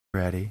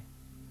Ready?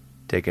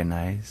 Take a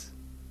nice,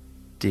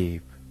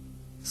 deep,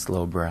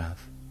 slow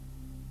breath.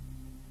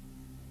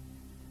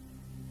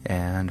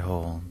 And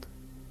hold.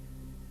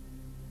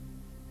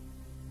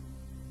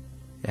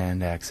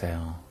 And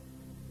exhale.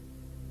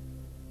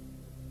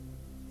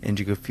 And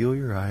you can feel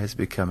your eyes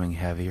becoming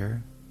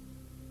heavier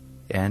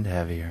and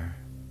heavier,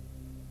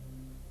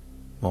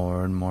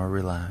 more and more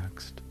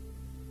relaxed.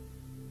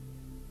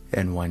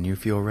 And when you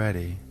feel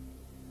ready,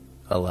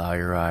 allow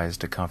your eyes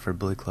to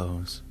comfortably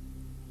close.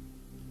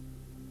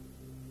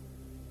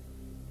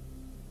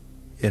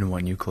 And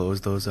when you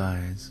close those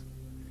eyes,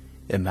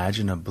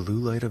 imagine a blue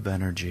light of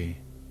energy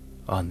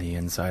on the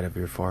inside of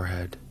your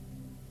forehead.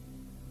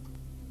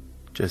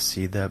 Just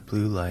see that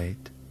blue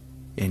light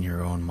in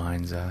your own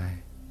mind's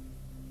eye.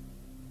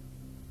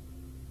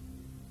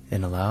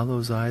 And allow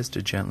those eyes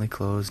to gently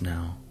close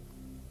now.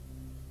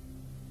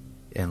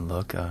 And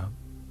look up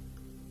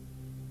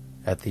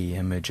at the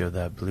image of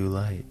that blue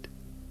light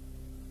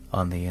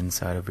on the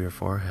inside of your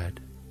forehead.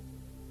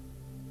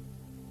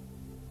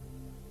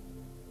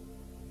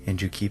 And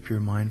you keep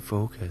your mind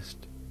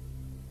focused,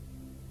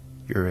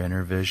 your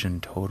inner vision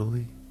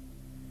totally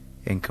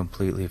and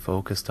completely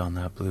focused on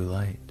that blue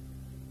light.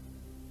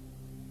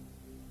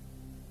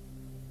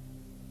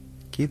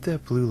 Keep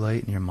that blue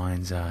light in your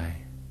mind's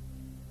eye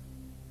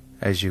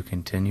as you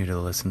continue to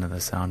listen to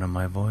the sound of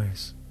my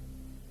voice.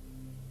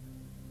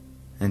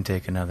 And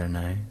take another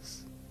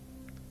nice,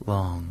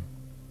 long,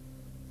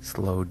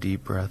 slow,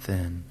 deep breath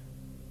in.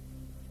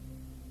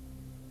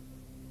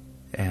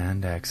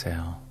 And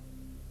exhale.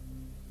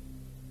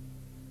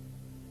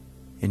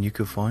 And you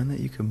can find that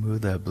you can move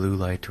that blue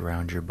light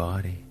around your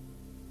body.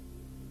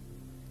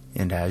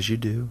 And as you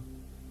do,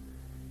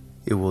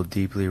 it will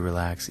deeply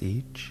relax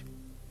each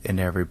and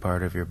every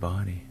part of your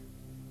body.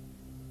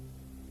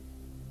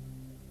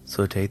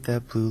 So take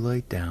that blue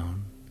light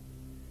down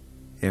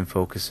and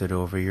focus it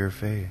over your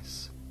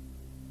face.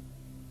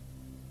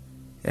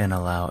 And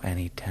allow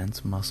any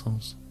tense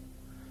muscles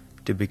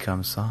to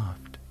become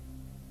soft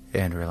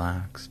and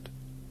relaxed,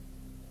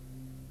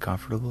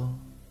 comfortable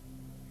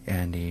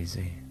and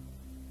easy.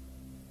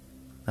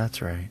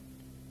 That's right.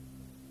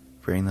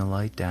 Bring the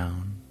light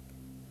down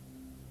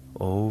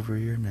over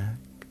your neck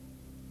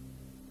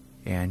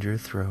and your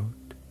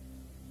throat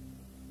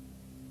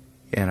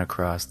and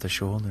across the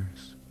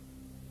shoulders,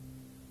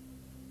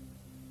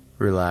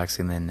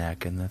 relaxing the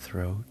neck and the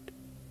throat.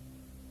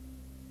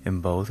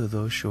 And both of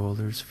those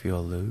shoulders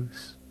feel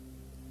loose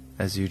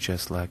as you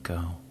just let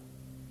go.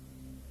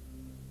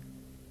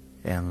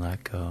 And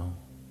let go.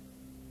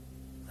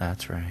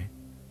 That's right.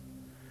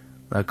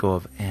 Let go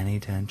of any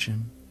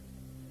tension,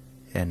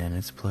 and in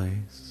its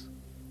place,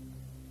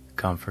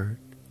 comfort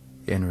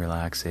and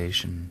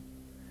relaxation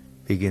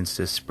begins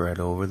to spread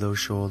over those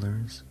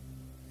shoulders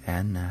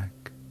and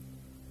neck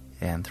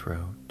and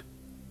throat.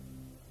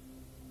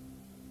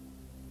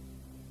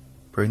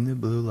 Bring the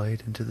blue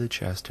light into the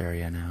chest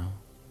area now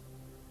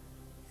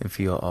and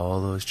feel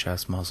all those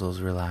chest muscles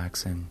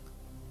relaxing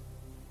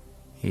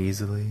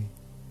easily,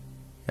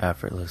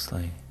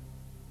 effortlessly.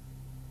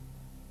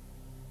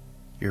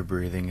 Your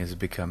breathing is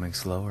becoming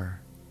slower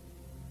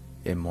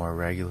and more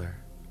regular,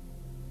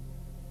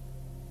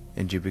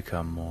 and you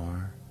become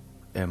more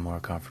and more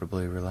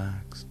comfortably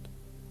relaxed.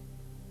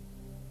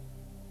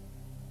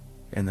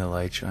 And the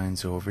light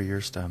shines over your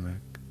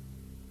stomach,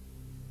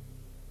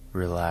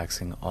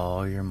 relaxing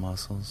all your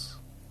muscles,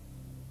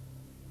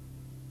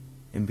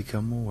 and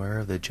become aware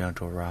of the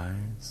gentle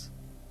rise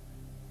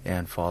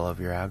and fall of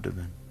your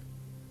abdomen,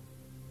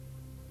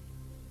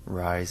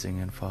 rising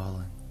and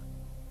falling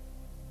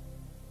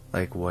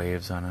like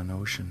waves on an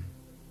ocean.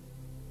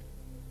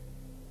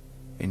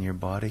 And your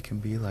body can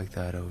be like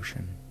that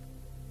ocean,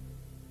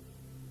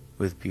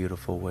 with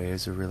beautiful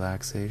waves of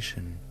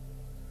relaxation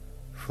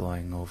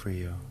flowing over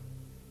you.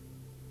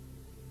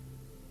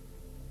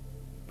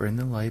 Bring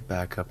the light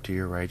back up to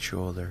your right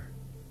shoulder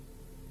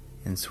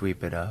and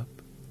sweep it up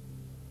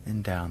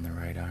and down the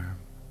right arm.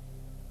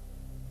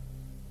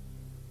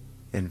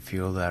 And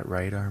feel that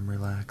right arm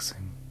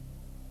relaxing,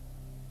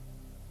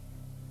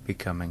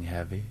 becoming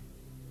heavy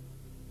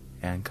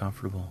and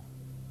comfortable,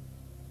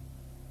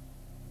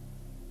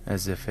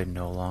 as if it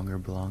no longer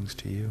belongs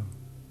to you.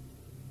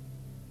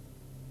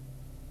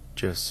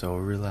 Just so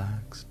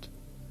relaxed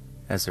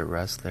as it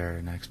rests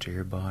there next to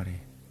your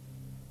body.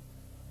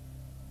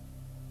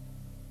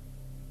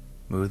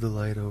 Move the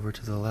light over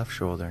to the left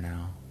shoulder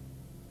now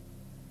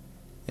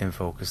and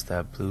focus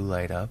that blue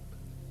light up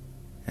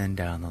and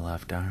down the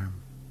left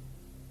arm.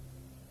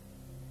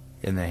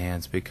 And the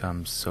hands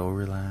become so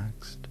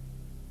relaxed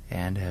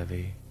and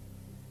heavy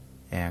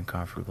and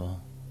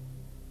comfortable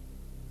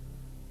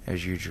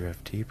as you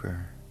drift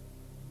deeper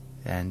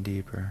and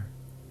deeper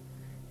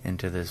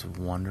into this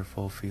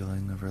wonderful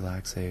feeling of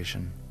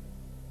relaxation.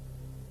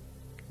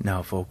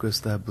 Now focus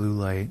that blue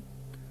light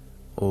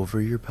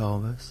over your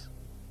pelvis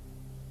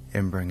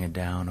and bring it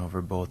down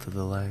over both of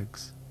the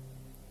legs,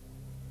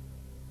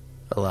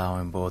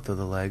 allowing both of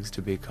the legs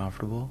to be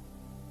comfortable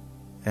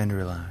and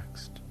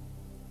relaxed,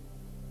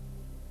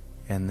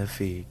 and the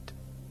feet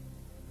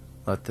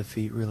let the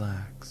feet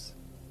relax.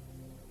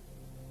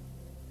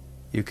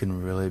 You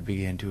can really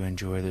begin to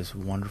enjoy this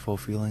wonderful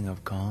feeling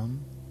of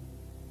calm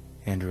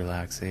and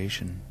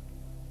relaxation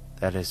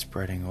that is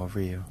spreading over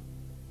you.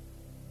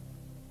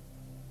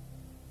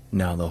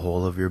 Now the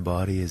whole of your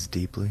body is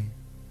deeply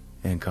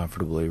and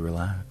comfortably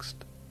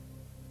relaxed,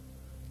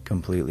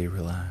 completely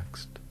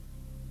relaxed.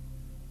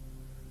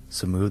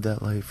 So move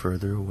that light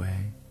further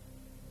away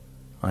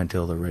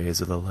until the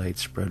rays of the light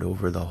spread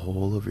over the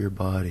whole of your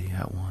body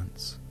at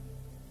once.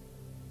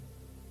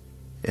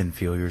 And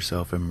feel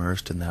yourself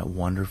immersed in that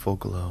wonderful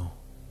glow,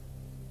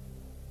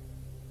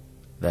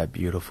 that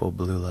beautiful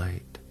blue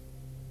light.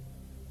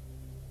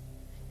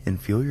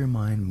 And feel your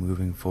mind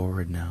moving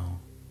forward now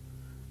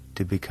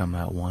to become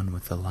at one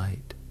with the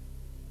light.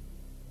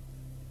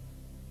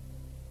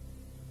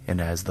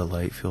 And as the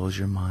light fills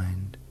your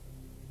mind,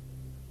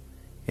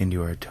 and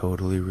you are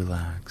totally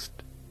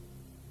relaxed,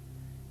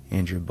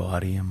 and your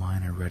body and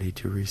mind are ready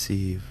to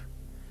receive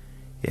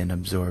and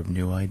absorb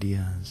new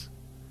ideas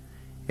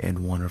and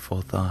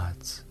wonderful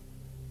thoughts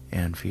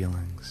and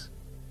feelings.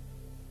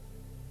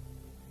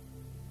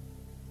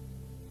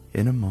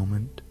 In a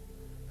moment,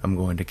 I'm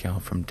going to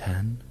count from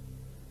 10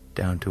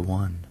 down to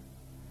 1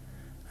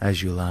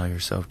 as you allow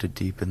yourself to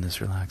deepen this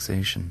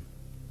relaxation.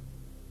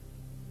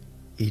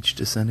 Each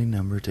descending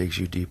number takes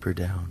you deeper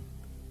down,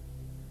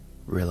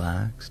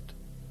 relaxed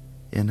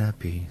and at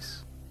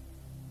peace.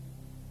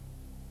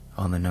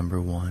 On the number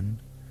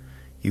 1,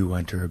 you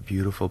enter a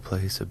beautiful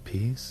place of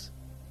peace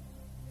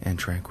and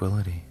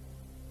tranquility.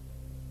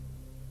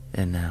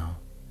 And now,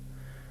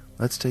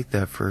 let's take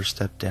that first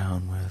step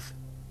down with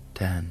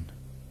 10,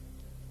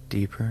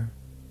 deeper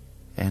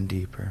and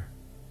deeper.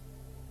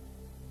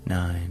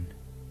 9,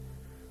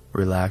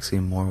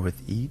 relaxing more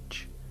with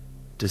each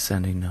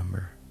descending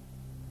number.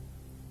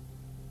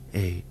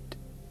 8,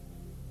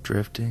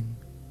 drifting,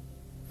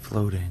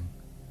 floating,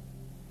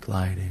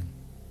 gliding.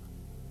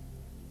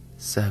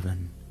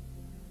 7,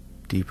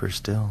 deeper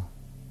still.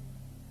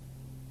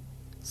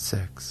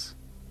 6,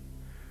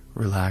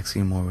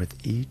 relaxing more with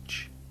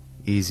each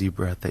easy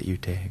breath that you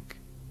take.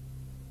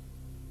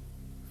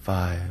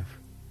 5,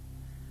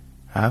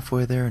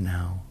 halfway there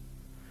now,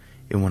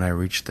 and when I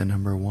reach the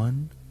number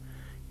 1,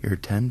 you're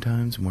 10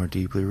 times more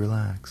deeply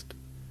relaxed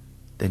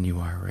than you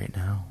are right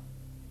now.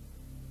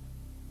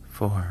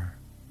 4,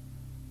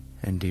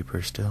 and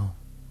deeper still.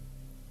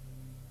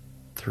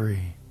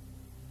 3,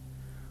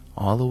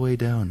 all the way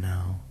down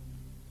now.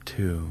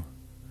 2,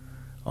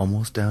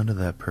 almost down to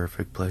that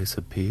perfect place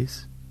of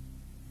peace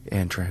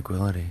and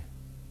tranquility.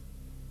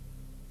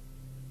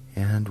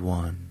 And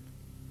 1,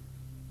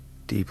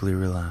 deeply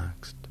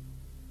relaxed,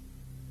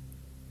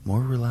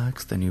 more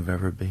relaxed than you've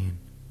ever been.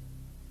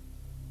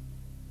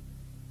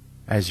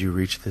 As you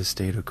reach this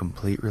state of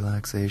complete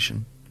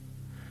relaxation,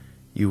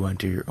 you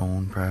enter your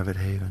own private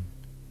haven,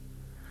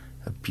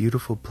 a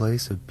beautiful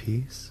place of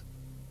peace,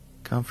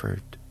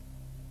 comfort,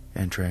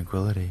 and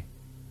tranquility,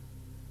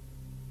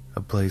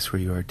 a place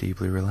where you are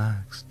deeply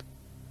relaxed,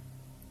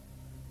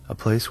 a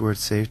place where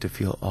it's safe to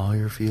feel all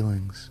your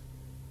feelings,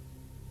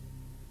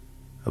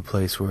 a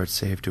place where it's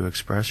safe to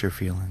express your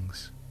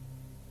feelings,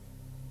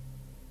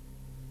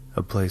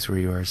 a place where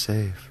you are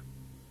safe,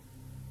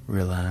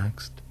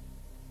 relaxed,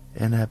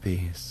 and at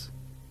peace.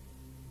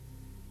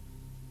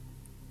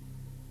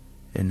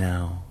 And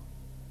now,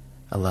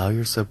 allow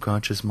your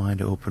subconscious mind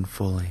to open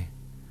fully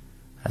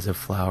as a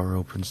flower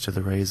opens to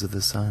the rays of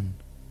the sun.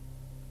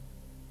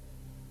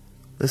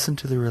 Listen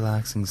to the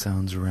relaxing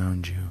sounds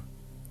around you.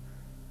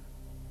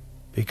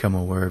 Become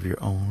aware of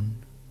your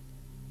own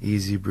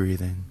easy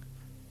breathing.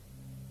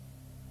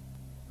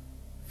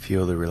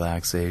 Feel the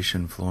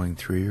relaxation flowing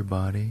through your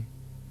body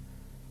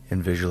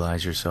and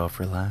visualize yourself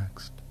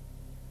relaxed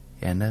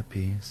and at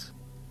peace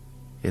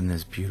in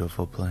this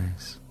beautiful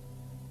place.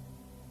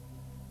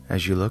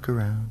 As you look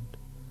around,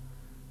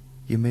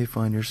 you may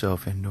find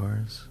yourself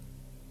indoors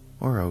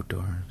or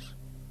outdoors,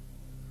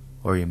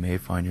 or you may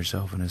find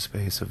yourself in a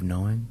space of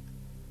knowing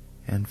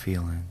and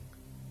feeling,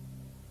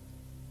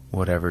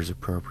 whatever's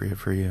appropriate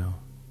for you.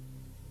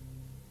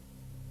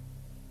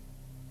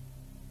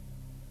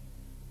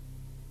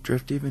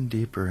 Drift even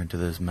deeper into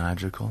this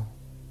magical,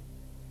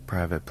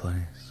 private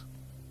place.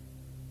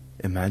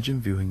 Imagine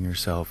viewing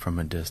yourself from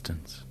a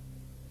distance.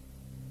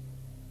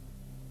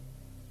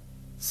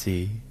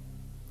 See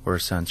or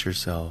sense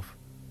yourself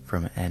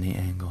from any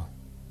angle.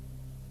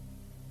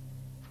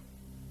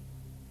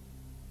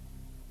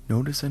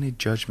 Notice any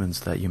judgments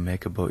that you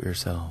make about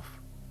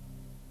yourself.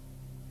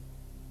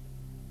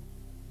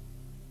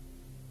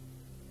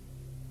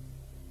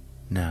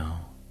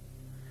 Now,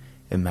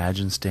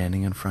 imagine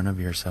standing in front of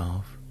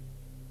yourself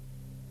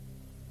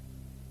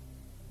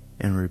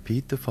and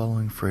repeat the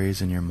following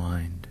phrase in your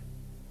mind.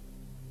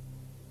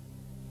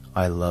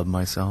 I love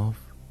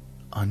myself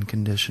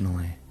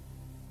unconditionally.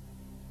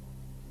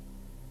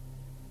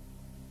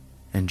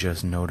 And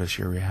just notice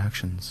your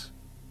reactions.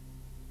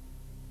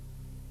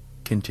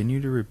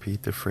 Continue to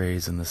repeat the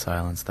phrase in the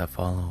silence that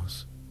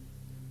follows.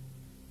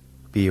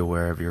 Be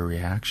aware of your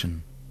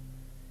reaction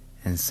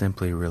and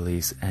simply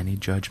release any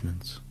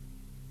judgments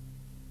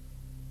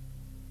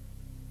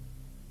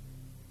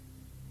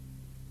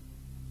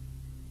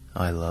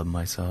I love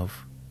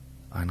myself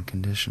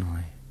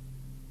unconditionally.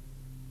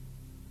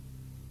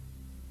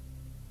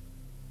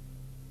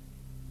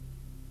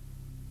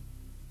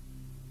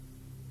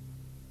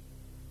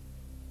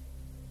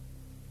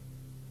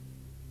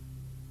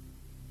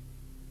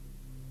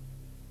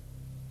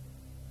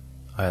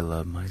 I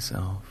love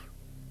myself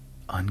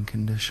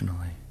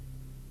unconditionally.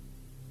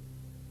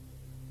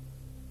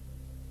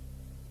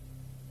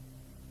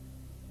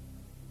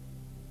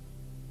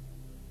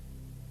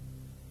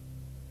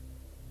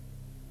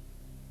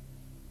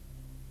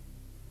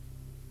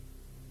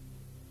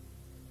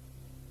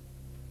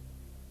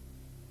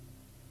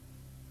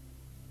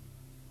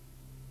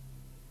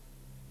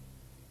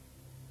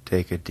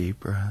 Take a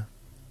deep breath,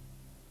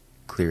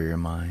 clear your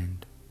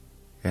mind,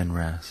 and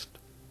rest.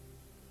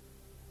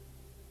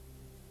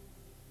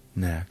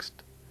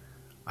 Next,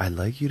 I'd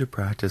like you to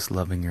practice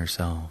loving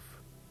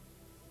yourself.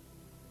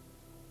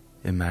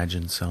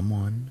 Imagine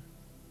someone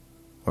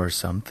or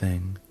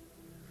something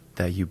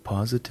that you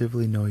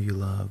positively know you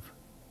love.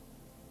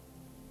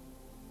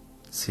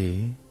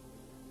 See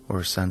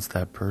or sense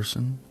that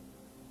person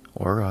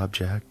or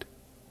object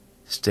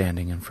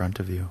standing in front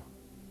of you.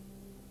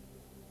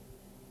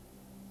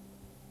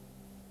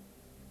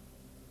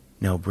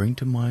 Now bring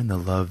to mind the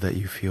love that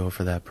you feel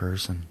for that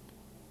person.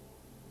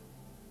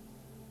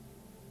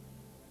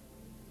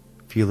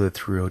 Feel it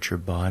throughout your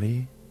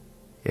body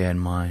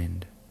and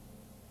mind.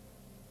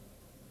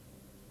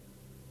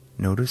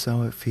 Notice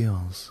how it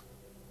feels.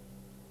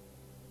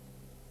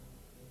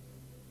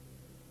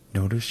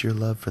 Notice your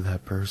love for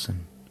that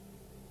person.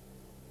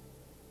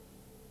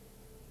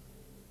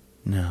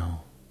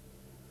 Now,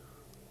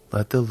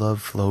 let the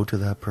love flow to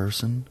that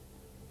person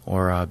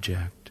or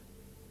object.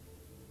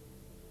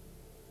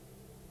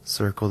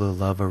 Circle the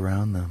love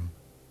around them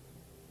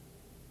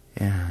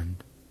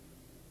and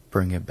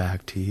bring it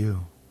back to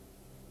you.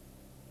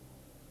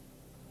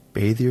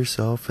 Bathe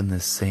yourself in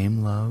the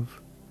same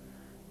love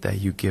that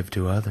you give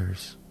to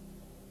others.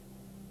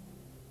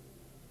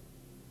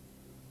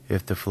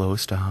 If the flow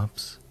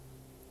stops,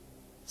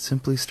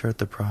 simply start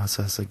the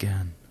process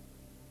again.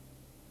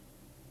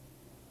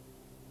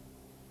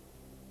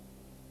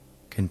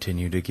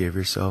 Continue to give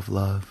yourself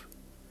love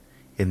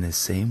in the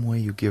same way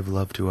you give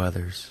love to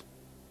others.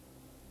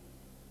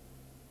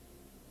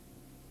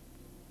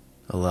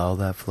 Allow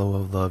that flow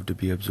of love to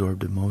be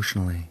absorbed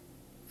emotionally,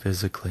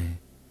 physically,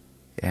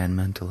 and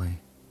mentally.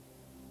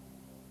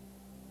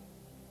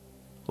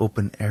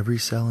 Open every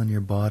cell in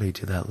your body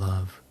to that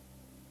love.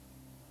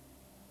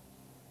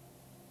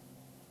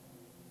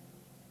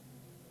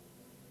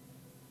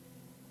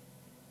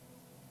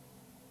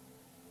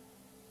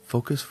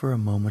 Focus for a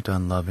moment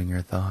on loving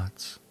your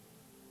thoughts.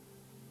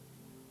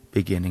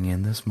 Beginning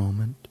in this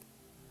moment,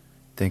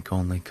 think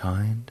only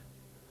kind,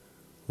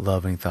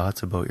 loving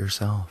thoughts about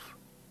yourself.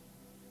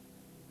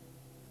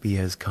 Be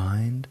as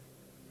kind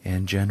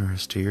and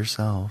generous to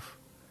yourself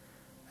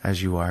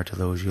as you are to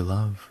those you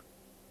love.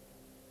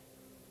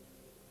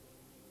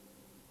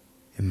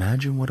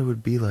 Imagine what it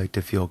would be like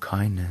to feel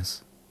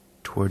kindness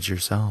towards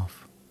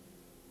yourself.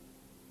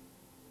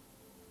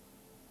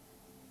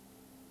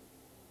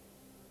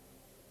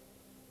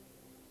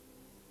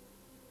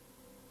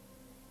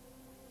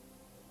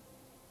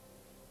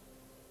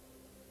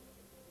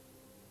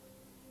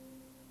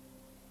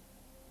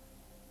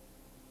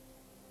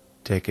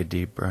 Take a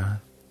deep breath,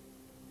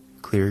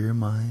 clear your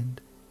mind,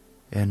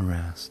 and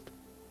rest.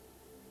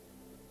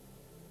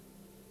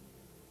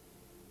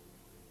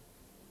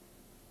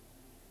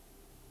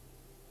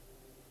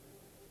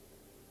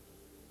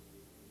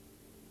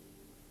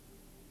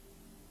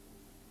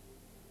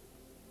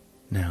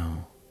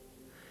 Now,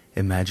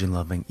 imagine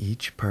loving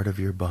each part of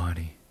your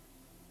body.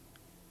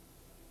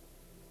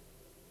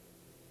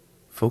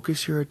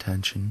 Focus your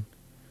attention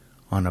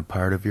on a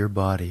part of your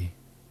body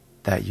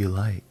that you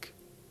like.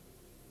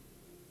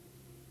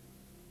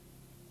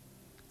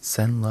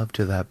 Send love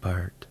to that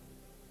part.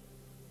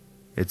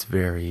 It's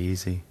very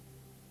easy.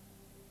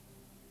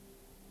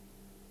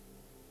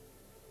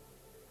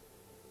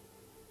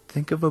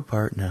 Think of a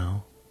part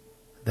now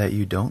that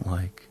you don't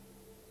like.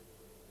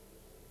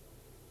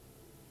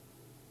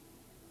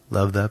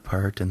 Love that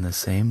part in the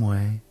same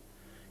way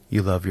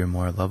you love your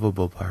more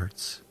lovable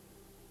parts.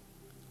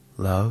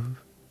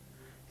 Love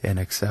and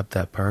accept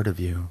that part of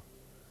you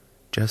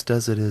just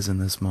as it is in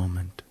this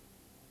moment.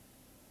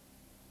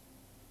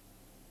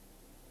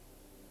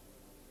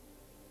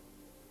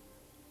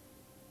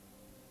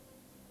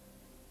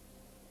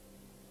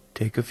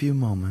 Take a few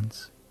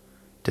moments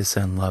to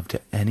send love to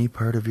any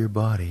part of your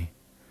body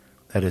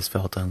that has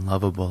felt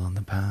unlovable in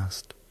the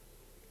past.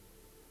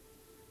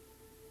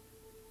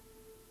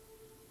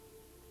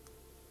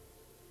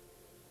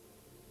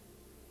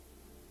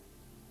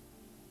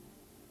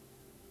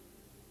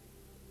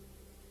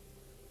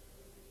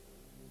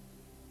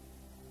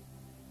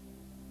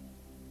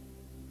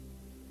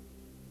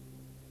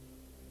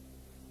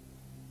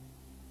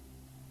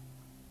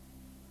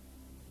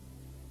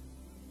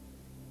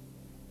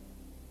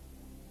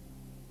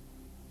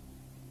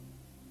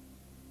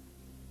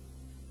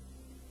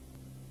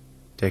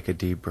 Take a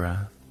deep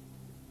breath,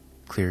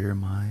 clear your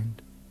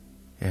mind,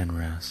 and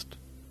rest.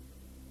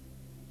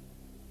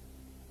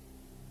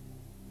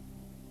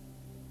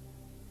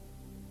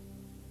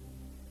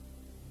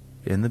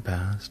 In the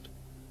past,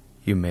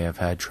 you may have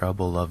had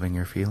trouble loving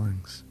your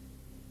feelings.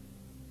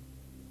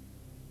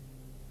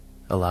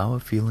 Allow a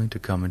feeling to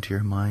come into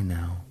your mind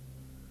now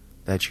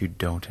that you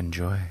don't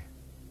enjoy.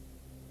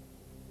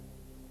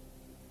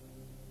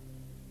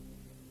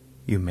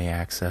 You may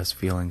access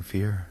feeling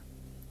fear,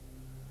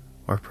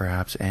 or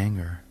perhaps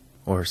anger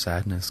or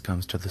sadness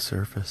comes to the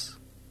surface.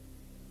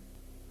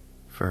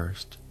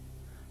 First,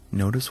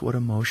 notice what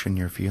emotion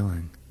you're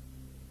feeling,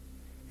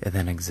 and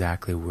then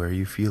exactly where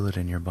you feel it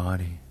in your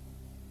body.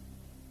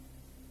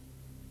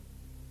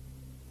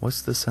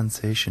 What's the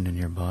sensation in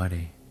your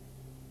body?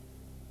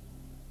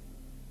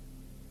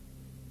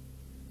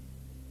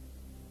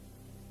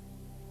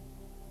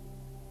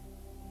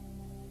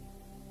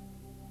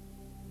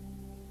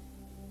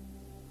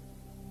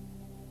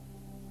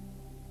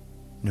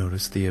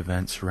 Notice the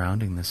event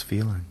surrounding this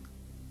feeling.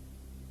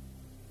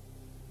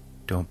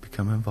 Don't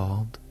become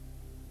involved,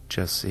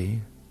 just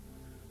see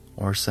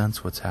or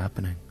sense what's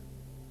happening.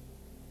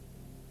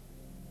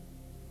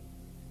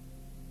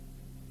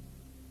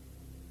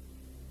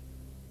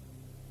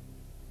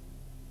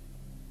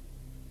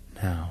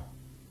 Now,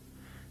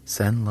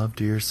 send love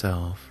to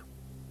yourself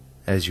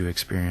as you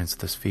experience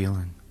this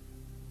feeling.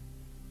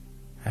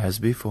 As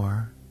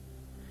before,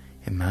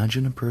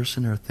 imagine a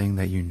person or thing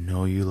that you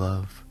know you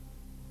love,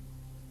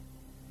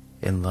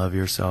 and love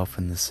yourself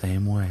in the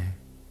same way.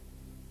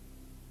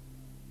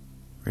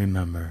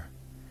 Remember,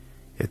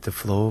 if the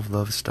flow of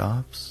love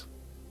stops,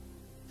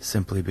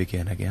 simply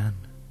begin again.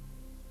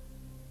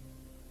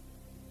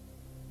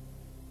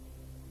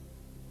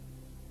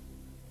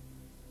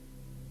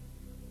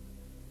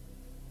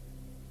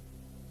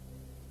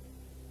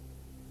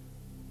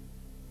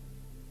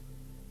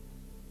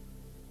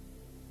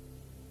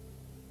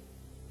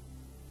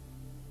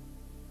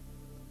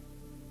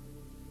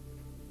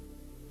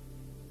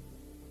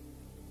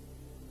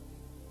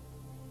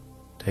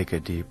 Take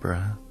a deep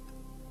breath,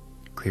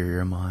 clear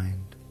your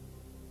mind,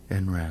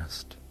 and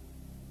rest.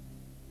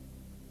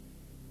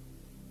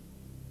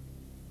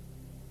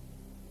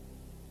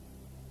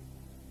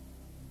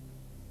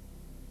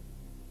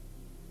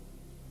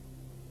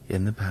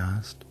 In the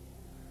past,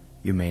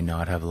 you may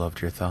not have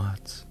loved your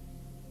thoughts.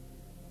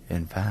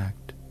 In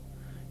fact,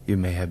 you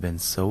may have been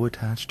so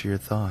attached to your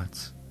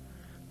thoughts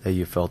that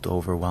you felt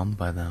overwhelmed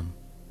by them.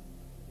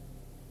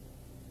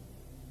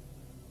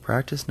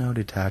 Practice now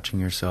detaching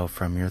yourself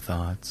from your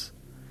thoughts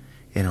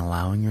and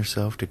allowing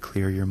yourself to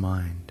clear your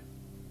mind.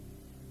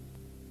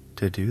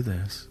 To do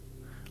this,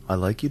 I'd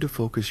like you to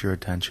focus your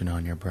attention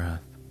on your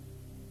breath.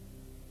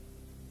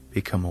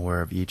 Become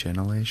aware of each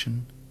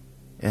inhalation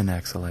and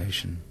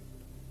exhalation.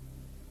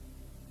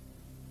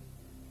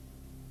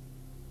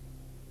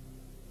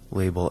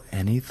 Label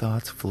any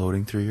thoughts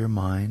floating through your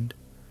mind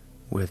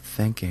with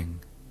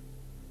thinking,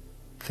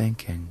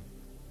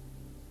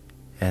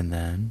 and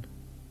then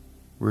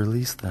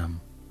release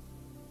them.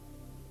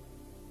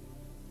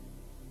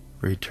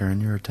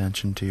 Return your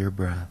attention to your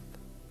breath.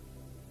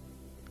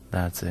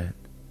 That's it.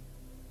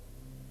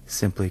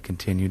 Simply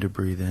continue to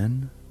breathe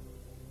in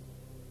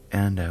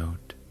and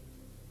out.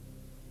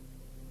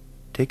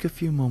 Take a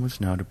few moments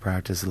now to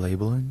practice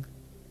labeling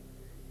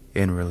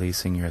and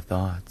releasing your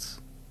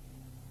thoughts.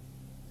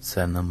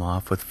 Send them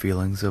off with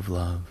feelings of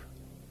love.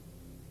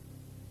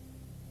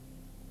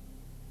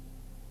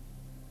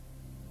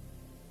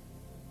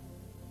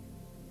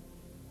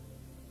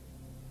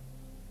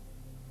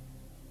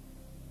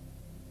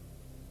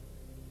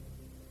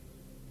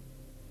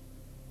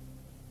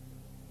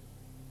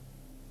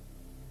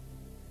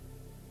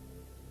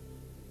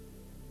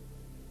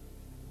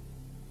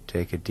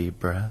 Take a deep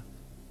breath,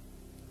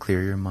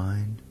 clear your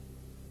mind,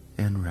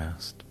 and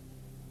rest.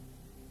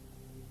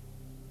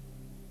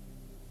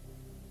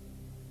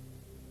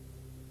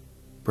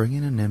 Bring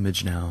in an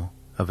image now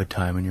of a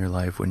time in your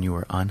life when you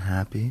were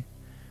unhappy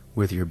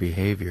with your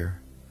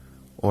behavior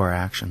or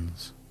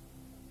actions.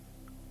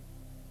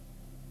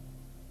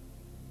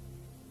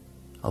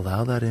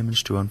 Allow that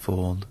image to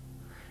unfold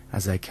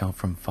as I count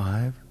from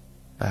 5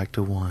 back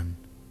to 1.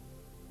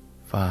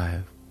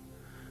 5.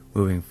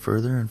 Moving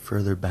further and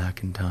further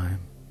back in time.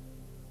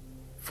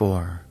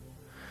 4.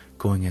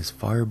 Going as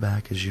far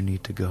back as you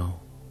need to go.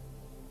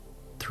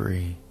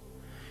 3.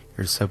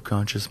 Your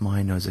subconscious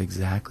mind knows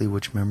exactly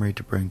which memory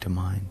to bring to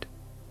mind.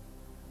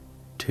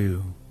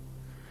 2.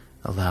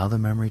 Allow the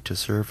memory to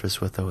surface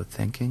without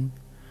thinking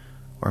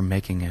or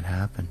making it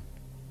happen.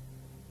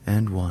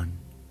 And 1.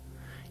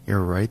 You're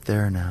right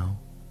there now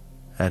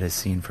at a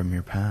scene from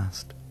your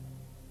past.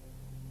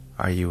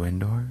 Are you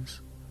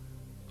indoors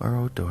or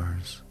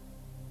outdoors?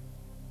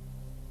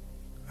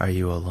 Are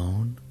you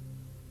alone,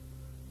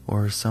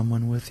 or is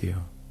someone with you?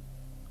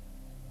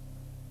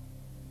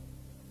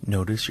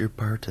 Notice your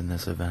part in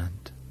this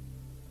event.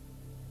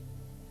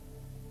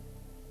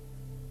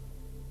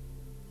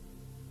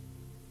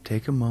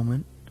 Take a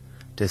moment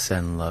to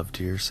send love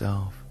to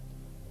yourself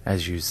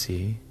as you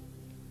see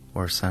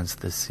or sense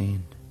this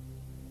scene.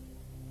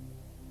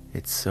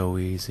 It's so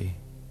easy.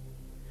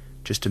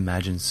 Just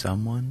imagine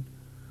someone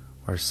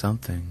or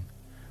something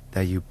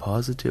that you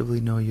positively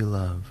know you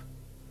love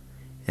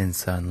and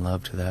send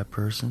love to that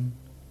person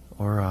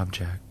or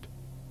object.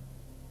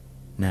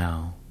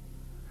 Now,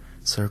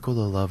 circle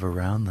the love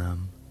around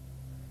them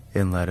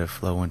and let it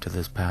flow into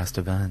this past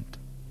event.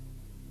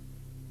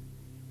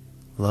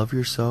 Love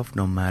yourself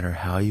no matter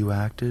how you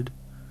acted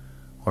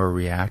or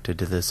reacted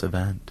to this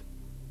event.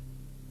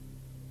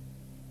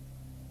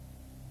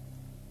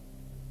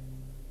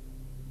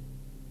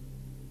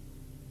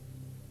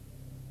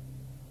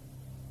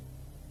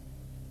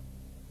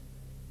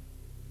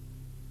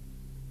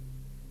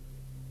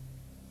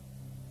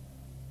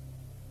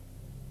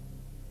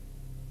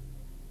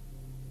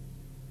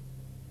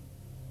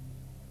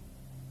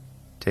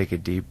 Take a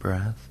deep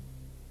breath,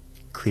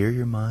 clear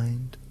your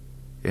mind,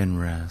 and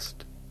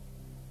rest.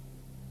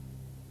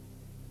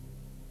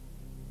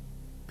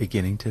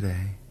 Beginning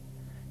today,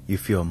 you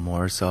feel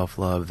more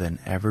self-love than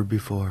ever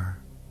before.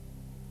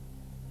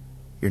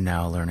 You're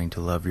now learning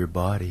to love your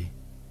body,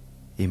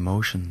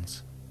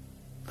 emotions,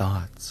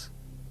 thoughts,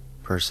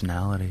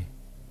 personality,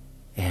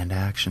 and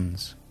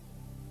actions.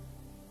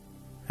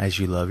 As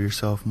you love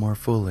yourself more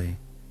fully,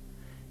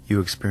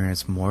 you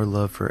experience more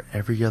love for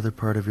every other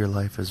part of your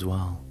life as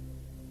well.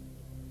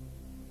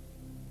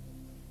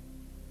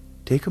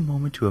 Take a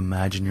moment to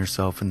imagine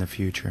yourself in the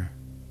future,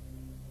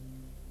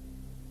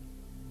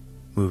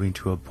 moving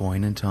to a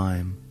point in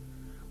time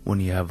when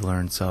you have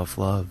learned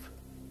self-love.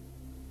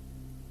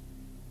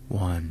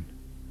 1.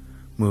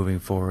 Moving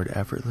forward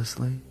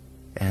effortlessly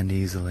and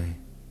easily.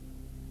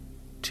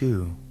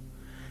 2.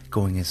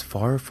 Going as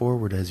far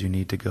forward as you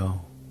need to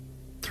go.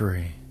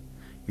 3.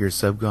 Your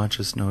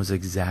subconscious knows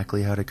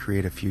exactly how to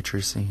create a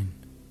future scene.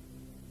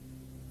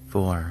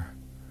 4.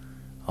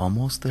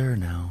 Almost there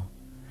now,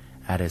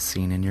 at a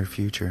scene in your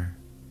future.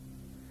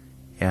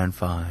 And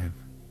 5.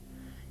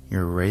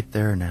 You're right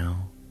there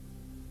now,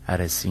 at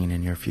a scene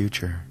in your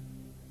future.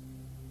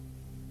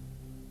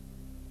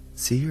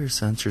 See or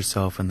sense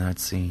yourself in that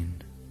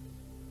scene.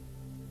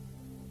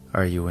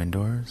 Are you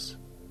indoors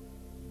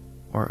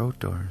or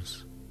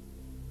outdoors?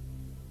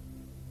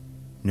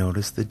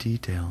 Notice the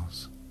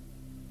details,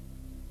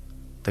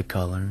 the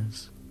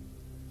colors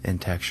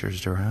and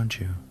textures around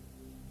you.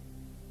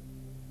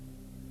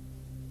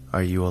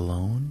 Are you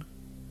alone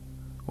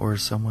or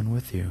is someone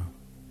with you?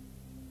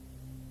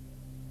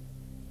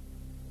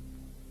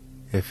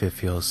 If it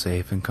feels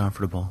safe and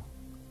comfortable,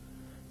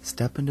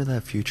 step into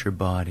that future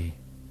body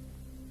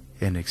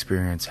and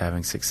experience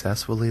having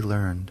successfully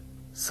learned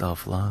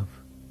self-love.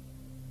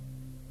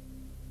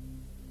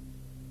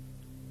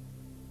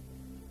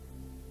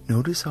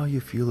 Notice how you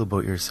feel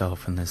about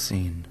yourself in this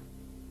scene.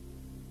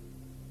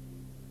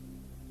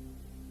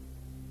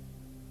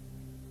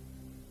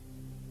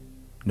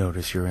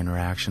 Notice your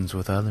interactions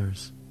with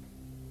others.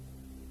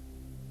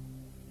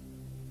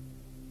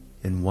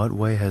 In what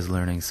way has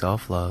learning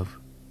self-love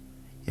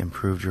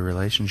improved your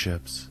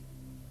relationships?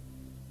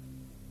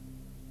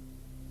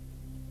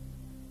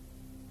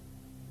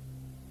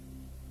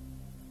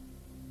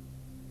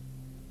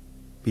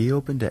 Be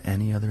open to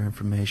any other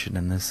information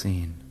in this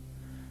scene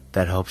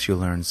that helps you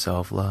learn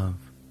self-love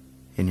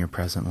in your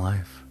present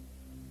life.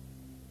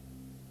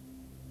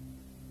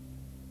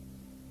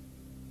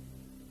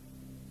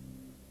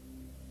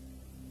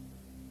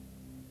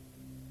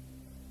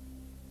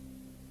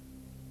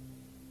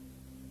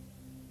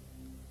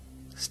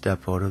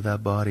 Step out of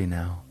that body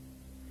now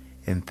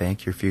and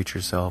thank your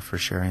future self for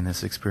sharing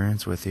this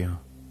experience with you.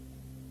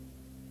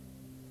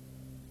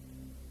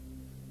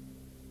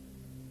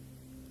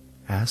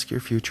 Ask your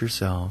future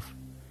self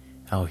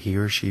how he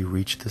or she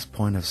reached this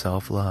point of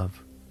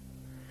self-love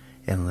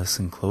and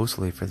listen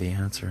closely for the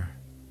answer.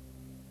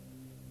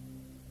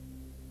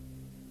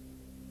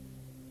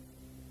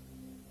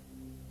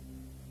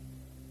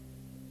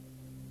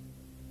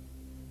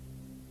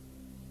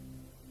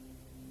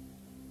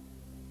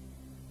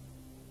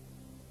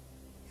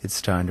 It's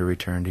time to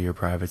return to your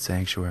private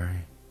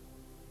sanctuary.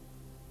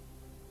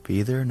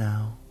 Be there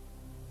now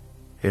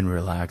and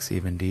relax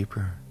even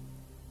deeper.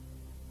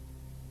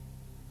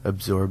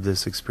 Absorb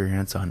this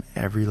experience on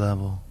every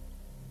level.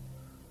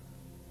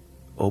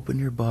 Open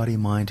your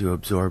body-mind to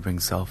absorbing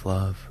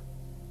self-love.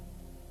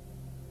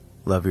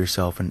 Love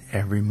yourself in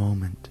every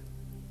moment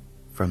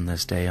from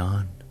this day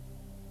on.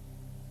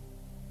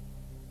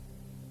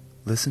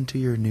 Listen to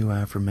your new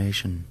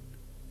affirmation.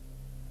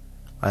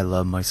 I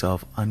love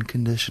myself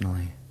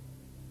unconditionally.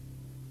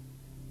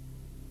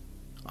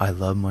 I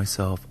love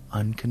myself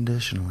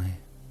unconditionally.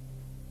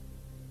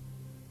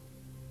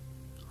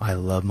 I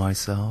love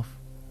myself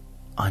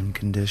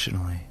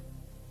unconditionally.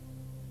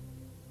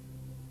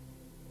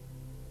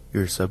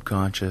 Your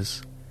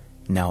subconscious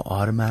now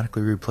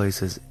automatically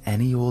replaces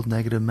any old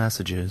negative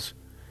messages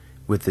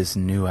with this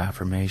new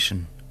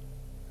affirmation.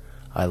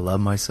 I love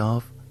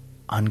myself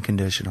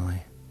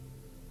unconditionally.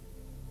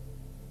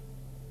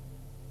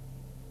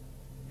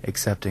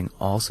 Accepting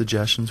all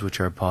suggestions which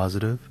are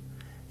positive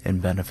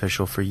and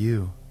beneficial for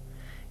you,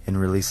 and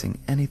releasing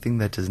anything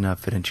that does not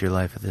fit into your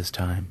life at this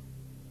time.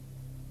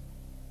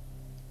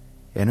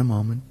 In a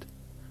moment,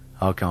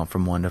 I'll count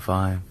from 1 to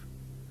 5.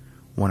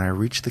 When I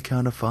reach the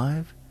count of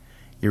 5,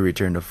 you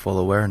return to full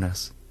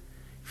awareness,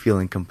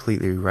 feeling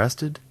completely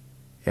rested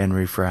and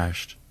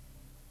refreshed.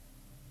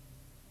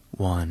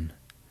 1.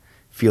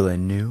 Feel a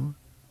new,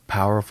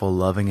 powerful,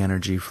 loving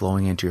energy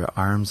flowing into your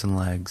arms and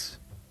legs.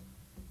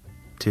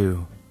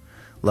 2.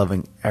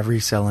 Loving every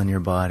cell in your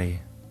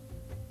body.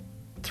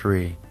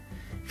 3.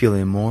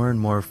 Feeling more and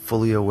more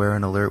fully aware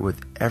and alert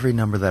with every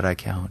number that I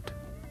count.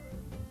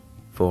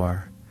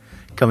 4.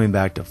 Coming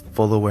back to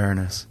full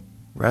awareness,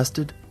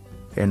 rested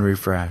and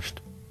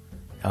refreshed.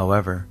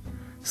 However,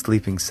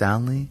 sleeping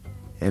soundly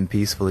and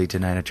peacefully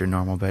tonight at your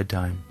normal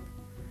bedtime.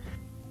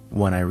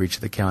 When I reach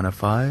the count of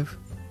 5,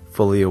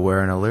 fully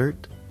aware and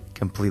alert,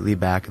 completely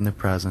back in the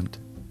present.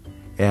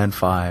 And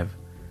 5,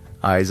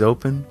 eyes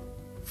open,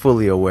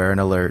 fully aware and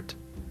alert.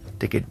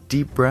 Take a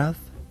deep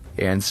breath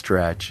and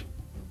stretch.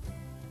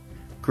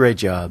 Great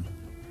job.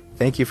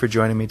 Thank you for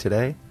joining me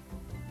today.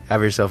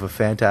 Have yourself a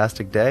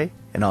fantastic day,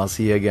 and I'll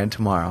see you again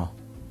tomorrow.